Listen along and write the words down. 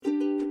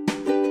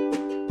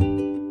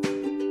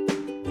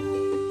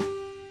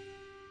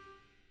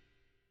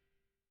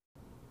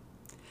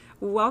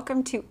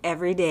Welcome to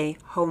Everyday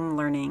Home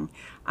Learning.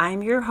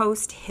 I'm your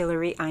host,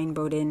 Hillary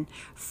Einboden,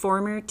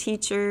 former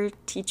teacher,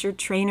 teacher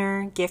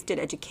trainer, gifted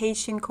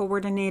education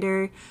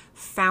coordinator,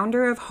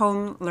 founder of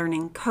Home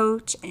Learning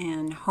Coach,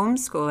 and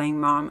homeschooling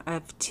mom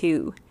of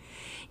two.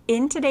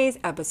 In today's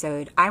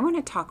episode, I want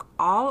to talk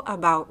all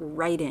about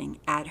writing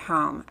at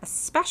home,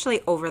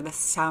 especially over the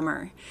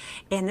summer.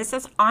 And this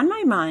is on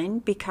my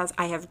mind because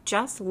I have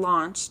just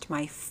launched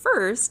my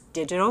first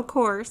digital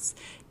course.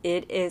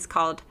 It is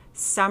called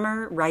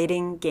Summer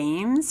Writing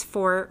Games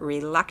for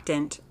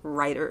Reluctant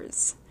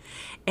Writers.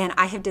 And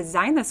I have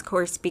designed this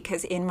course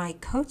because in my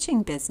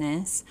coaching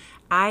business,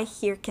 I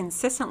hear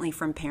consistently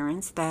from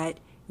parents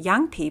that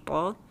young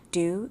people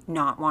do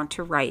not want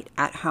to write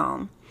at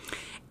home.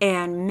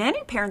 And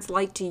many parents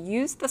like to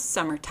use the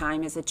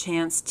summertime as a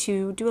chance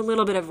to do a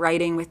little bit of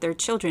writing with their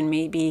children,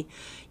 maybe,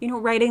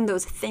 writing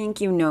those thank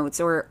you notes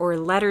or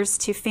letters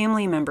to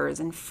family members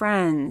and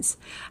friends,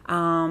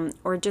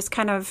 or just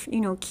kind of,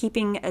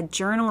 keeping a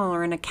journal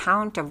or an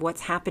account of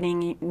what's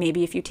happening.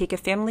 Maybe if you take a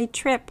family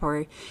trip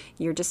or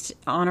you're just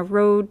on the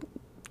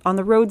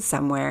road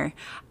somewhere.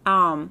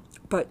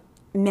 But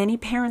many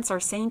parents are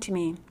saying to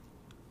me,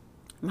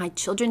 my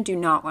children do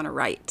not want to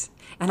write,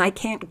 and I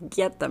can't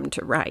get them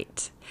to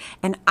write.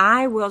 And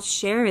I will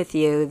share with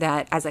you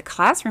that as a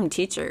classroom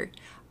teacher,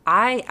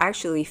 I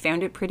actually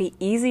found it pretty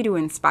easy to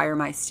inspire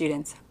my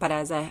students, but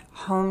as a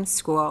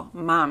homeschool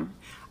mom,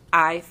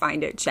 I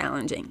find it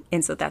challenging.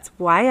 And so that's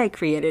why I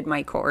created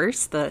my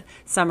course, the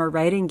Summer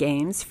Writing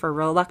Games for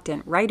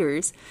Reluctant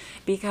Writers,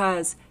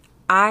 because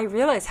I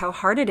realize how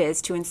hard it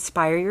is to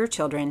inspire your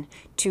children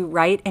to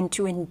write and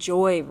to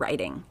enjoy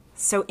writing.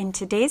 So in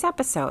today's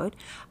episode,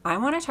 I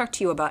want to talk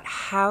to you about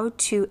how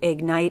to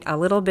ignite a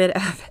little bit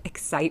of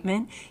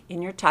excitement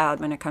in your child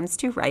when it comes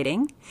to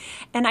writing.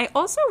 And I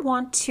also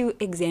want to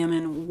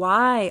examine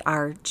why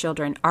our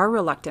children are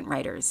reluctant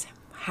writers.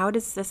 How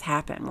does this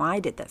happen? Why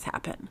did this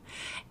happen?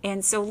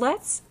 And so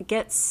let's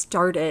get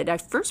started. I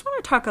first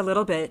want to talk a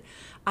little bit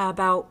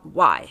about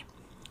why.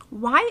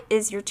 Why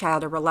is your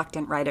child a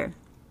reluctant writer?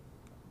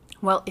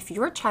 Well, if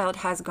your child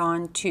has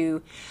gone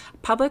to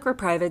public or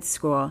private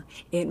school,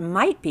 it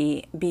might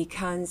be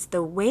because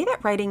the way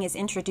that writing is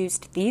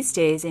introduced these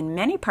days in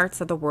many parts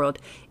of the world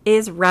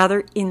is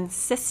rather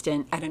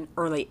insistent at an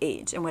early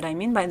age. And what I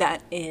mean by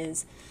that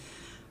is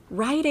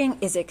writing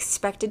is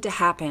expected to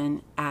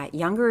happen at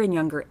younger and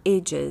younger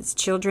ages.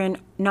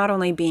 Children not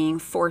only being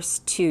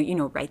forced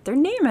to, write their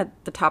name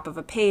at the top of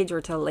a page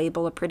or to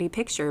label a pretty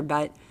picture,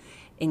 but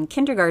in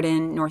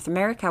kindergarten, North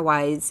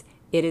America-wise,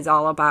 it is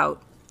all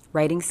about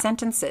writing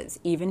sentences,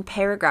 even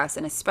paragraphs,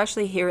 and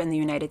especially here in the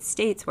United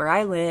States where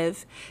I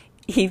live,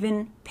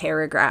 even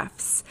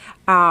paragraphs.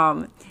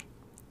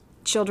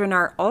 Children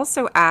are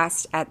also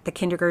asked at the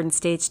kindergarten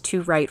stage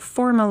to write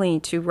formally,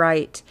 to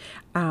write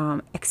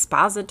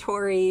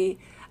expository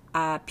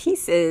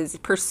pieces,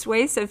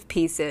 persuasive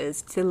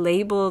pieces, to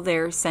label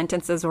their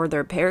sentences or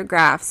their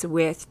paragraphs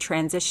with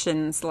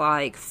transitions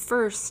like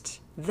first,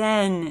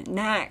 then,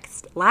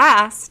 next,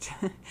 last.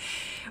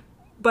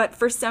 But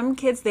for some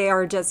kids, they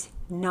are just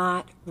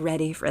not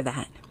ready for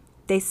that.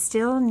 They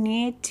still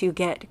need to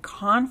get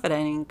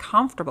confident and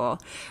comfortable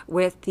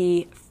with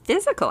the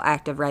physical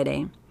act of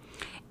writing.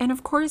 And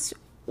of course,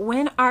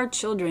 when our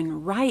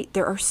children write,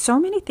 there are so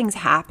many things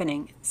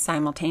happening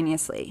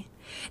simultaneously.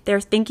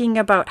 They're thinking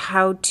about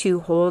how to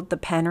hold the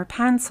pen or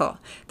pencil.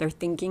 They're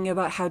thinking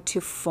about how to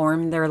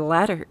form their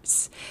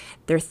letters.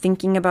 They're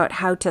thinking about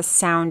how to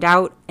sound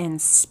out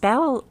and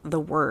spell the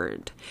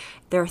word.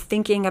 They're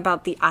thinking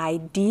about the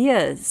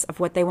ideas of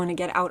what they want to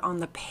get out on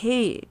the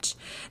page.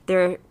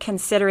 They're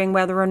considering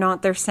whether or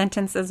not their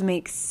sentences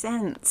make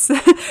sense.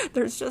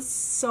 There's just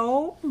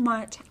so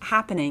much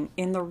happening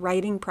in the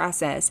writing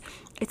process.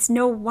 It's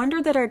no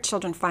wonder that our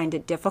children find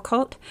it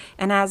difficult,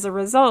 and as a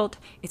result,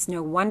 it's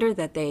no wonder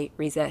that they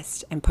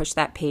resist and push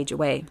that page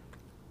away.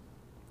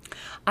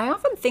 I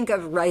often think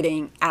of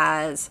writing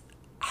as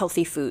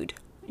healthy food.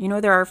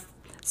 There are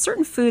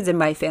certain foods in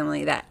my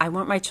family that I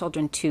want my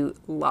children to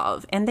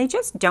love, and they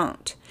just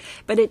don't.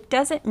 But it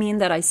doesn't mean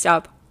that I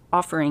stop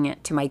offering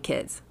it to my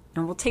kids.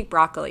 And we'll take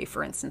broccoli,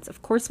 for instance.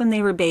 Of course, when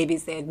they were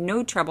babies, they had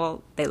no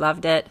trouble. They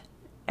loved it.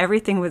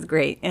 Everything was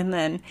great. And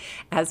then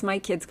as my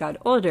kids got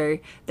older,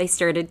 they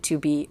started to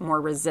be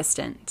more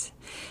resistant.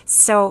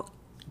 So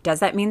does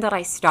that mean that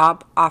I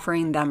stop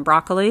offering them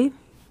broccoli?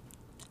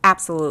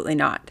 Absolutely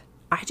not.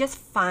 I just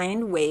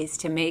find ways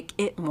to make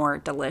it more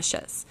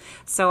delicious.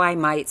 So I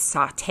might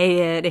saute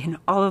it in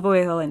olive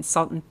oil and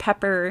salt and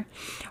pepper,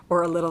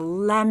 or a little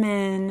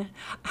lemon.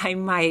 I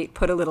might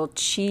put a little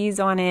cheese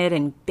on it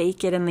and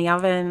bake it in the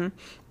oven.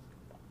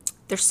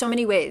 There's so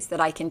many ways that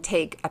I can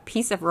take a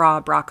piece of raw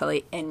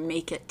broccoli and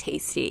make it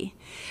tasty.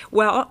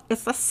 Well,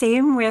 it's the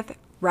same with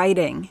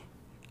writing.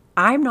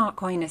 I'm not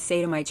going to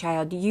say to my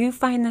child, you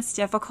find this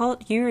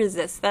difficult, you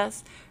resist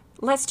this,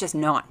 let's just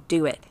not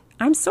do it.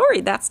 I'm sorry,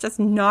 that's just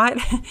not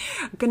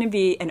going to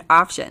be an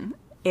option.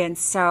 And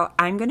so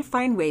I'm going to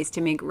find ways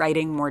to make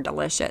writing more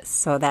delicious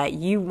so that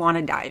you want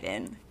to dive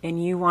in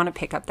and you want to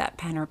pick up that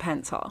pen or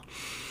pencil.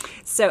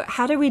 So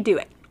how do we do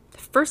it?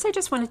 First, I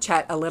just want to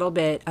chat a little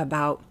bit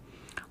about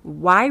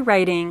why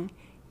writing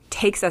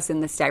takes us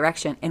in this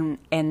direction and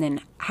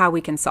then how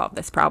we can solve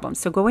this problem.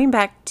 So going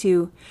back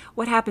to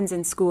what happens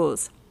in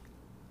schools.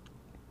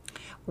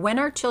 When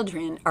our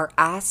children are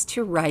asked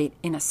to write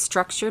in a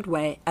structured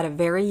way at a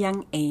very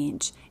young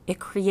age, it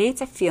creates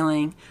a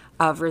feeling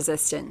of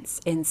resistance.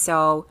 And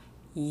so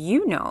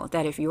you know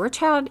that if your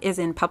child is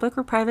in public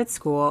or private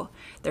school,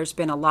 there's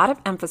been a lot of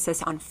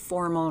emphasis on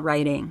formal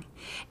writing.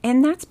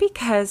 And that's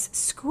because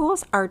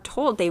schools are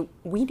told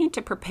we need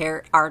to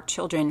prepare our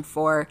children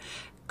for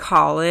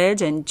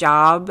college and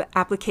job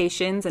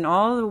applications and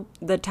all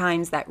the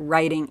times that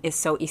writing is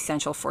so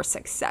essential for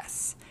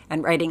success.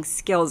 And writing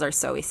skills are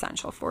so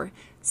essential for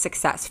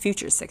success,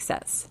 future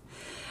success.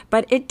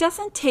 But it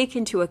doesn't take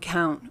into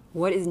account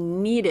what is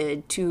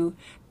needed to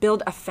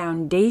build a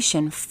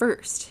foundation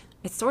first.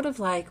 It's sort of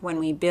like when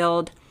we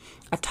build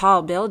a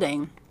tall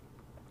building,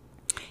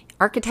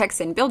 architects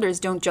and builders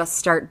don't just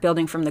start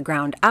building from the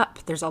ground up.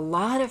 There's a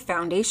lot of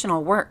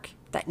foundational work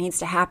that needs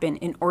to happen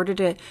in order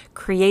to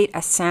create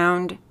a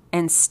sound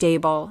and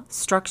stable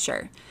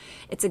structure.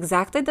 It's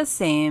exactly the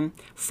same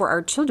for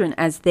our children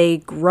as they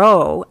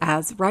grow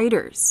as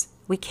writers.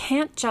 We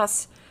can't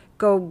just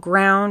go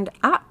ground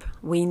up.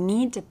 We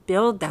need to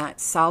build that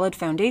solid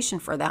foundation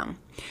for them.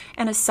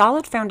 And a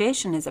solid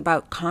foundation is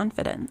about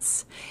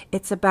confidence.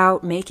 It's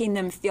about making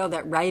them feel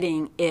that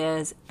writing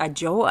is a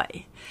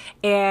joy.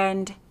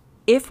 And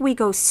if we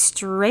go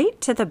straight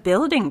to the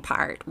building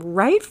part,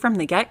 right from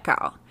the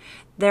get-go,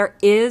 there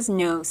is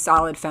no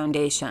solid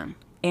foundation.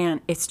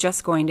 And it's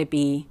just going to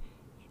be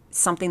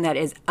something that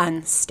is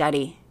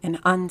unsteady and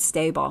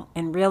unstable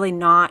and really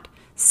not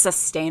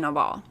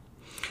sustainable.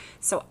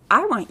 So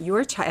I want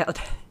your child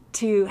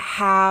to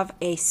have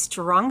a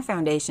strong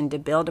foundation to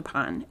build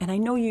upon, and I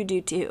know you do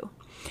too.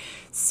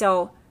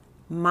 So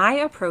my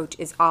approach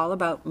is all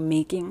about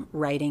making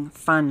writing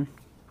fun.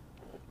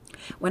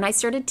 When I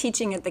started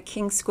teaching at the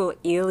King's School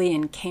Ely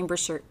in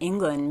Cambridgeshire,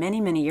 England, many,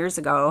 many years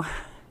ago,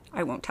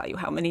 I won't tell you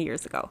how many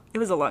years ago. It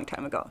was a long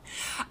time ago.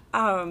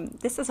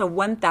 This is a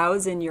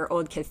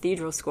 1,000-year-old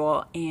cathedral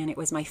school, and it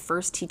was my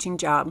first teaching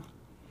job.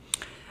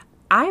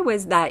 I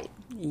was that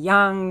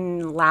young,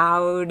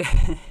 loud,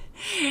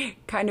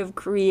 kind of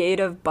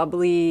creative,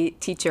 bubbly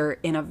teacher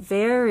in a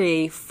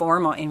very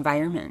formal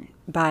environment.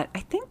 But I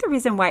think the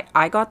reason why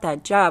I got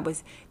that job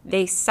was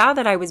they saw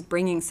that I was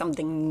bringing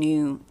something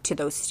new to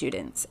those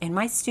students. And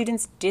my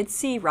students did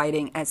see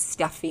writing as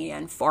stuffy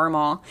and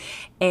formal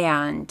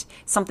and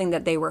something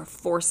that they were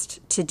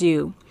forced to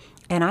do.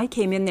 And I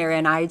came in there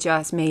and I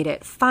just made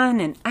it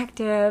fun and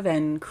active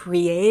and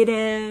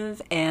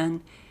creative.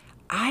 And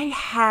I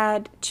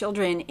had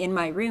children in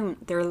my room,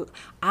 their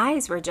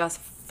eyes were just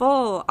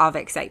full of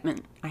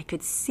excitement. I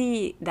could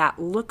see that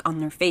look on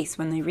their face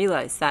when they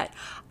realized that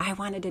I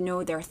wanted to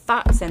know their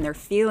thoughts and their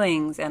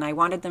feelings, and I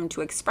wanted them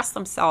to express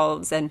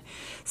themselves, and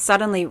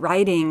suddenly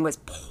writing was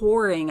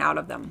pouring out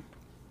of them.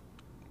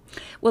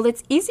 Well,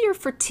 it's easier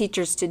for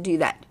teachers to do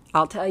that.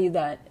 I'll tell you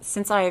that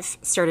since I've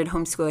started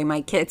homeschooling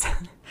my kids,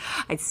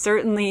 I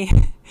certainly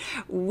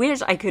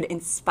wish I could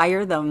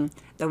inspire them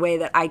the way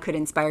that I could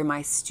inspire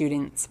my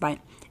students, but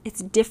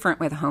it's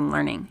different with home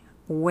learning.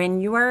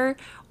 When you are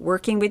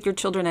working with your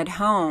children at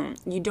home,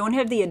 you don't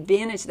have the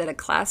advantage that a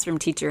classroom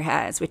teacher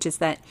has, which is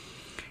that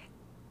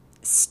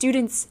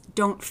students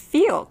don't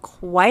feel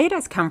quite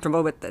as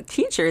comfortable with the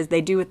teacher as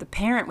they do with the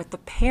parent. With the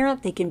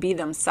parent, they can be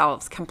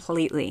themselves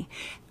completely,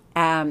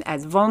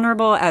 as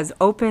vulnerable, as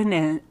open,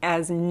 and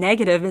as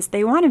negative as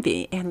they want to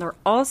be. And they're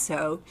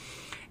also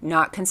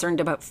not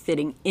concerned about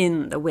fitting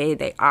in the way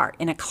they are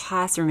in a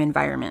classroom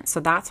environment. So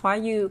that's why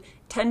you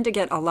tend to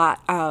get a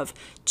lot of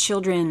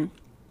children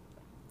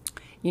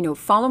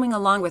following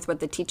along with what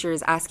the teacher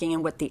is asking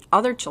and what the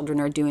other children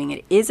are doing.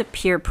 It is a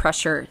peer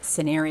pressure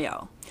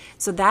scenario.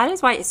 So that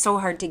is why it's so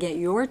hard to get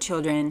your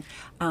children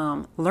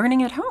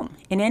learning at home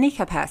in any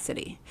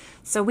capacity.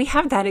 So we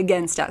have that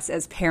against us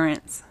as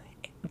parents.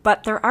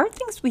 But there are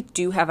things we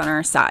do have on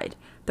our side.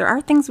 There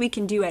are things we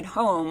can do at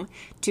home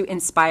to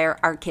inspire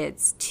our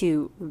kids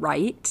to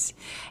write.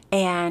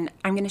 And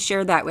I'm going to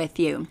share that with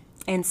you.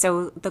 And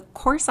so the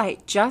course I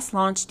just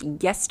launched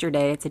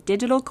yesterday, it's a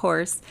digital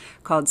course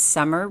called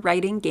Summer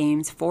Writing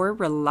Games for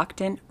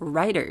Reluctant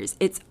Writers.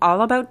 It's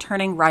all about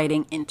turning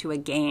writing into a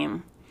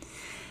game.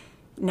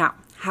 Now,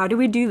 how do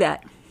we do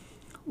that?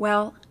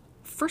 Well,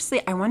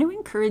 firstly, I want to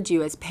encourage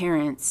you as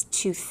parents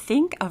to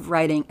think of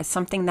writing as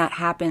something that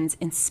happens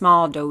in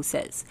small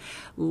doses,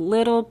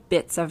 little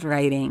bits of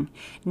writing,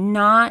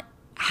 not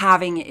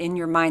having it in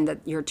your mind that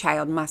your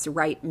child must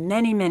write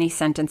many, many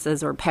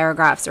sentences or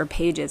paragraphs or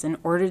pages in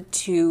order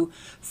to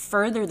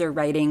further their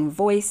writing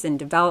voice and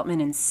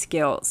development and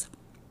skills.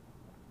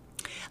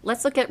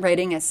 Let's look at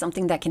writing as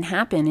something that can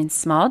happen in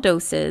small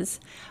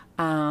doses.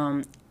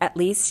 At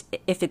least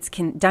if it's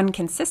done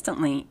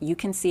consistently, you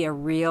can see a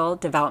real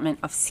development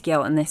of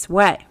skill in this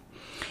way.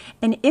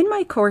 And in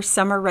my course,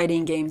 Summer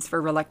Writing Games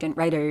for Reluctant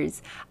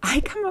Writers,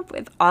 I come up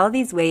with all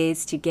these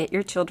ways to get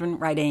your children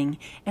writing.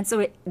 And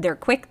so they're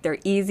quick, they're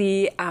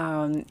easy,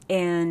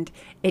 and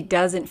it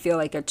doesn't feel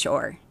like a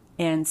chore.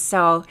 And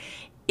so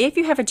if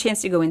you have a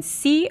chance to go and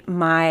see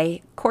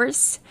my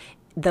course,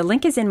 the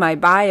link is in my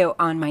bio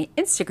on my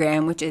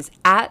Instagram, which is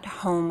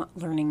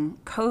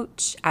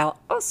 @HomeLearningCoach. I'll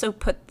also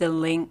put the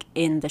link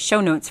in the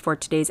show notes for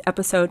today's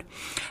episode.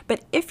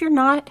 But if you're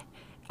not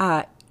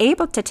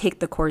able to take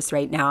the course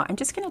right now, I'm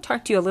just going to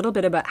talk to you a little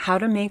bit about how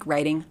to make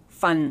writing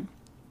fun.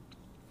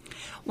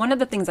 One of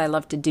the things I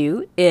love to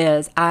do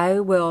is I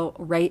will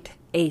write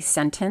a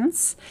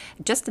sentence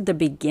just at the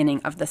beginning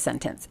of the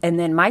sentence, and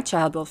then my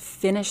child will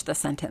finish the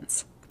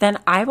sentence. Then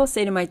I will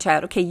say to my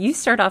child, okay, you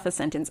start off a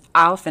sentence,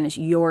 I'll finish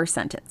your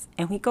sentence.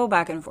 And we go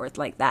back and forth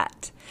like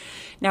that.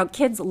 Now,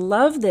 kids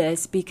love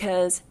this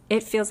because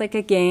it feels like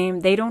a game.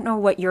 They don't know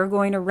what you're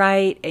going to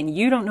write, and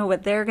you don't know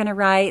what they're going to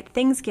write.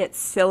 Things get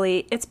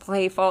silly. It's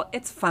playful.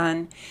 It's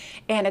fun.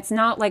 And it's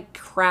not like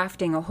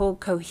crafting a whole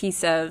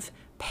cohesive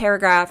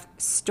paragraph,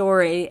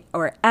 story,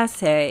 or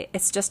essay.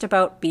 It's just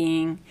about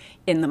being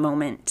in the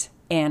moment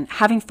and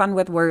having fun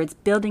with words,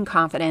 building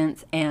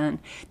confidence, and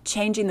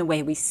changing the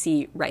way we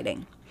see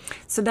writing.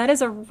 So that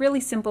is a really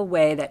simple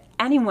way that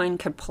anyone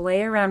could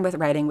play around with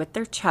writing with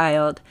their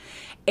child.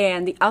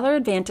 And the other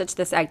advantage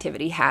this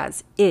activity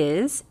has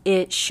is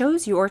it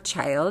shows your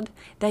child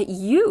that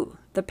you,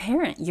 the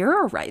parent,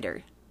 you're a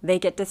writer. They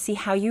get to see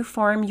how you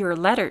form your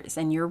letters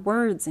and your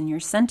words and your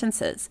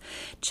sentences.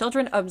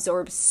 Children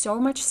absorb so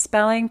much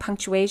spelling,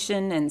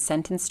 punctuation, and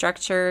sentence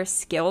structure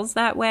skills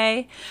that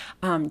way,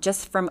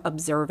 just from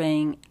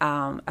observing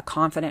a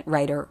confident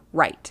writer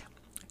write.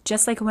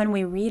 Just like when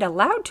we read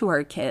aloud to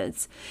our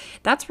kids,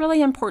 that's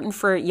really important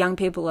for young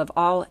people of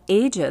all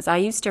ages. I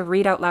used to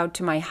read out loud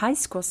to my high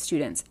school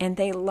students, and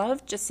they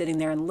loved just sitting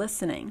there and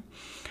listening.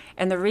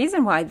 And the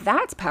reason why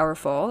that's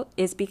powerful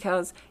is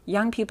because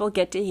young people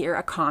get to hear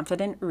a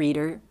confident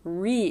reader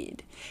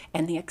read,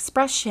 and the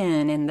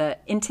expression and the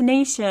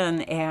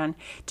intonation and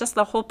just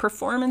the whole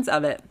performance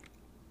of it.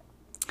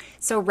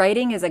 So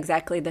writing is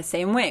exactly the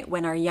same way.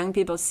 When our young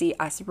people see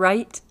us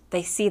write,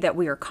 they see that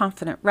we are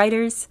confident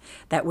writers,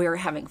 that we are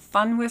having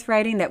fun with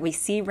writing, that we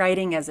see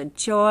writing as a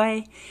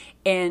joy,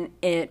 and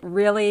it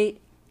really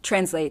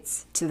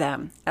translates to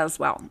them as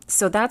well.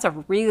 So that's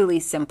a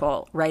really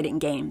simple writing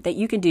game that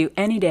you can do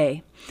any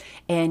day.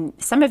 And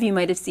some of you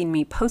might have seen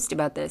me post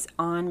about this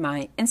on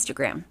my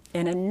Instagram.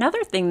 And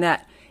another thing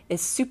that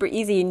is super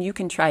easy and you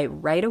can try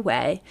right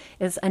away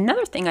is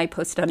another thing I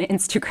posted on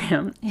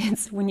Instagram.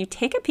 It's when you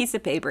take a piece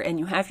of paper and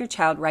you have your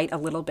child write a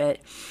little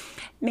bit,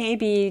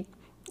 maybe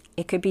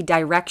it could be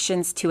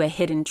directions to a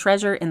hidden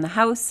treasure in the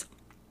house.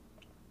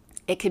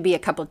 It could be a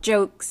couple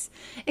jokes.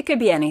 It could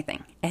be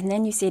anything. And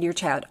then you say to your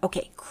child,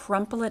 okay,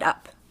 crumple it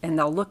up. And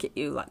they'll look at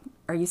you like,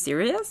 are you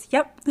serious?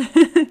 Yep.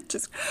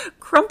 Just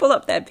crumple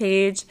up that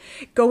page.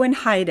 Go and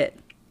hide it.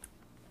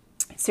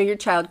 So your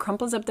child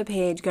crumples up the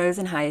page, goes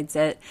and hides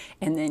it,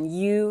 and then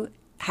you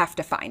have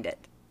to find it.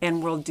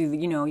 And we'll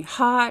do,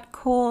 hot,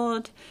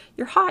 cold,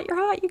 you're hot,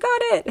 you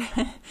got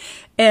it.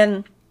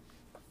 And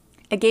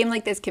a game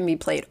like this can be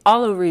played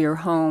all over your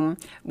home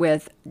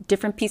with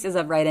different pieces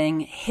of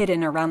writing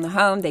hidden around the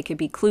home. They could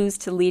be clues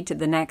to lead to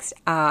the next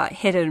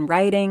hidden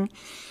writing.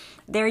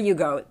 There you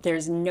go.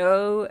 There's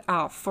no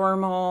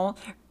formal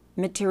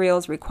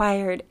materials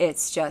required.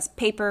 It's just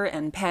paper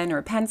and pen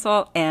or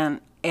pencil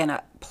and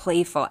a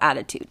playful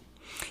attitude.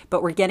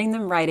 But we're getting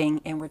them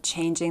writing and we're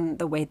changing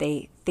the way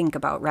they think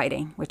about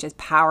writing, which is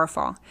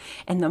powerful.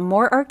 And the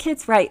more our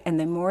kids write and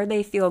the more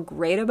they feel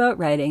great about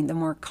writing, the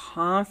more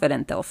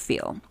confident they'll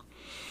feel.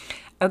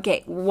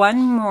 Okay, one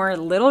more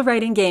little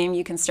writing game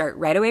you can start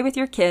right away with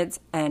your kids.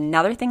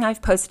 Another thing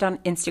I've posted on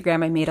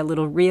Instagram, I made a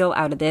little reel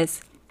out of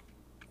this.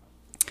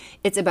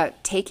 It's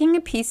about taking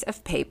a piece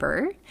of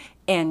paper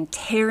and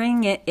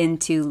tearing it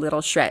into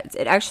little shreds.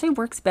 It actually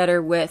works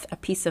better with a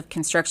piece of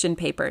construction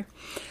paper.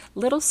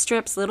 Little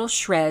strips, little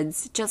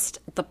shreds, just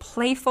the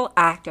playful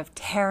act of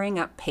tearing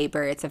up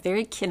paper. It's a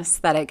very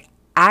kinesthetic,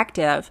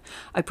 active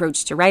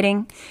approach to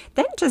writing.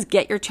 Then just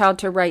get your child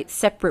to write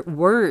separate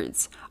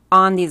words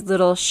on these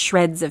little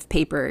shreds of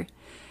paper.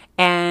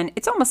 And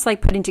it's almost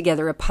like putting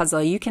together a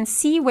puzzle. You can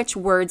see which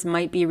words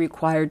might be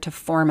required to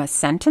form a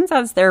sentence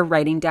as they're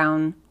writing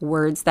down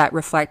words that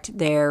reflect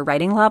their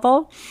writing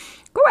level.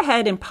 Go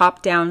ahead and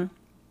pop down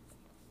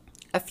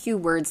a few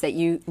words that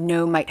you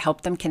know might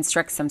help them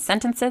construct some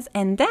sentences.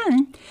 And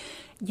then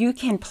you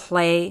can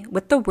play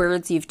with the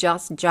words you've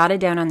just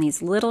jotted down on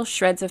these little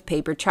shreds of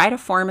paper. Try to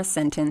form a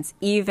sentence,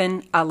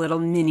 even a little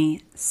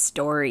mini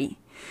story.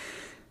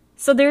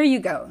 So there you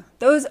go.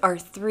 Those are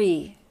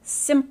 3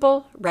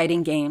 simple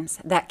writing games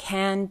that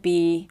can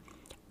be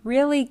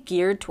really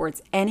geared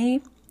towards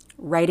any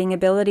writing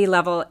ability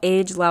level,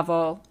 age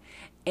level,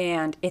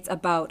 and it's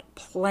about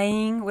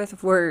playing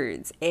with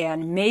words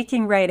and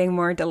making writing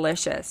more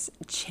delicious,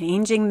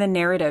 changing the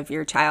narrative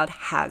your child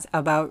has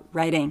about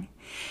writing.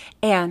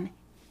 And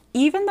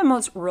even the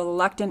most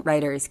reluctant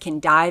writers can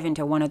dive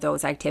into one of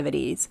those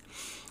activities.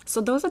 So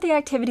those are the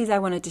activities I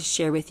wanted to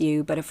share with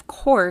you. But of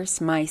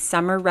course, my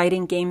summer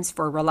writing games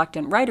for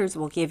reluctant writers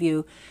will give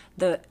you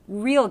the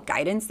real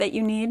guidance that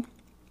you need.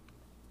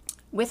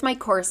 With my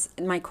course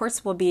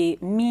will be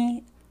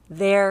me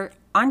there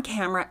on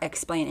camera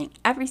explaining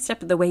every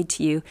step of the way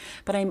to you,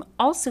 but I'm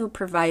also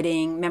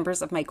providing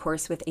members of my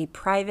course with a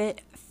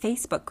private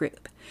Facebook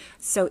group.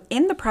 So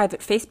in the private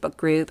Facebook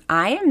group,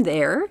 I am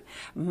there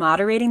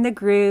moderating the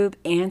group,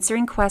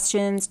 answering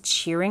questions,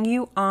 cheering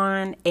you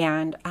on,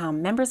 and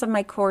members of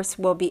my course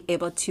will be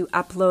able to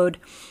upload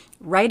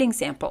writing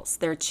samples,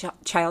 their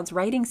child's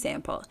writing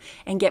sample,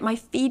 and get my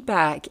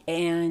feedback,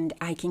 and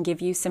I can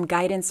give you some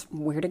guidance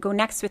where to go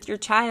next with your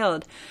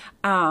child.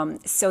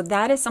 So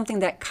that is something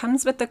that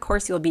comes with the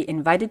course. You'll be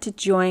invited to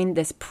join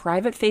this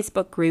private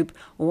Facebook group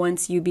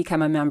once you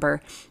become a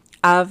member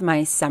of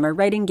my Summer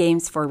Writing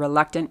Games for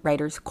Reluctant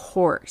Writers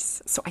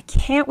course. So I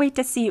can't wait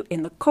to see you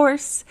in the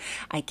course.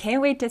 I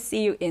can't wait to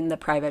see you in the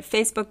private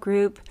Facebook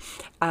group.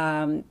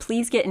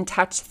 Please get in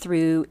touch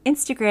through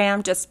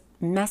Instagram. Just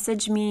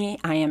message me.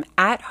 I am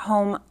at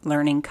Home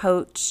Learning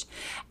Coach,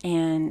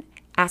 and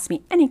ask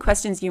me any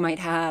questions you might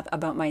have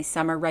about my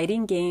summer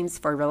writing games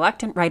for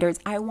reluctant writers.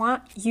 I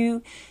want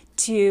you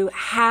to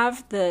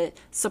have the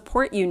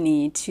support you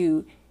need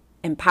to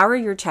empower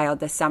your child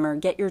this summer,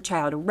 get your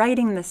child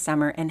writing this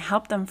summer, and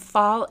help them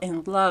fall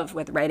in love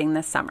with writing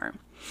this summer.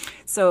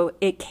 So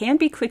it can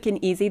be quick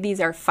and easy. These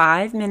are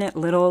 5-minute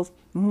little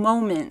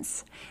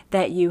moments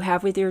that you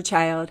have with your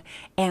child,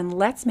 and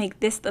let's make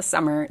this the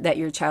summer that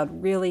your child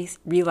really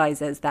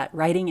realizes that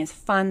writing is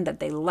fun, that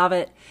they love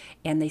it,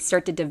 and they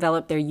start to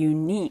develop their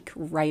unique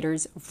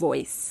writer's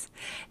voice.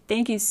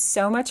 Thank you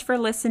so much for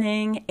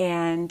listening,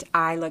 and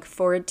I look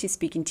forward to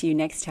speaking to you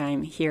next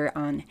time here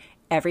on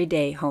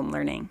Everyday Home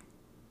Learning.